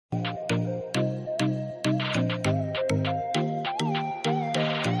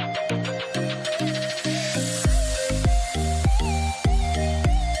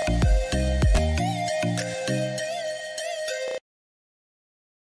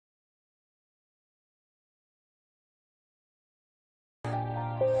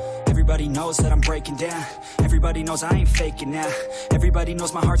Everybody knows that I'm breaking down. Everybody knows I ain't faking now. Everybody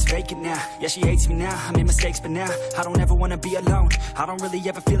knows my heart's vacant now. Yeah, she hates me now, I made mistakes, but now I don't ever wanna be alone. I don't really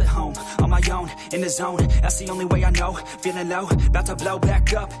ever feel at home. On my own, in the zone, that's the only way I know. Feeling low, about to blow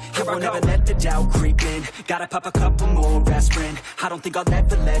back up. Here I won't ever let the doubt creep in. Gotta pop a couple more aspirin. I don't think I'll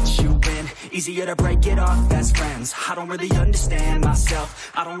ever let you in. Easier to break it off best friends. I don't really understand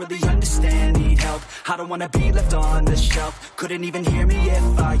myself. I don't really understand, need help. I don't wanna be left on the shelf. Couldn't even hear me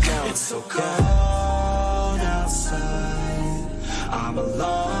if I yelled. It's so cold outside, I'm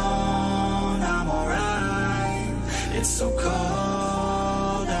alone, I'm alright. It's so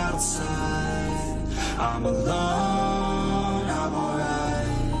cold outside, I'm alone, I'm alright.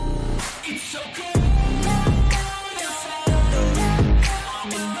 It's so cold.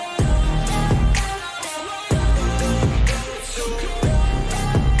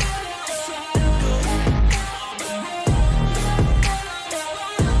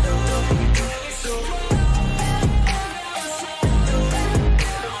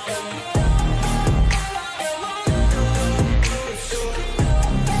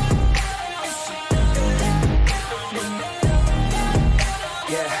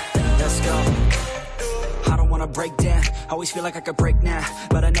 Break down, always feel like I could break now,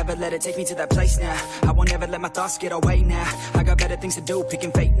 but I never let it take me to that place now. I won't ever let my thoughts get away now. I got better things to do,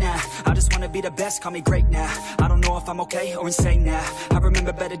 picking fate now. I just wanna be the best, call me great now. I don't know if I'm okay or insane now. I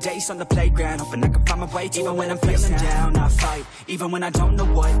remember better days on the playground, hoping I can find my way to even when I'm feeling down, I fight. Even when I don't know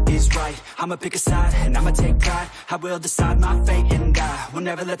what is right, I'ma pick a side and I'ma take pride. I will decide my fate and I will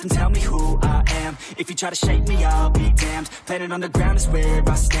never let them tell me who I am. If you try to shake me, I'll be damned. Planet on the ground is where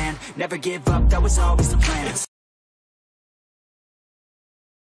I stand. Never give up, that was always the plan.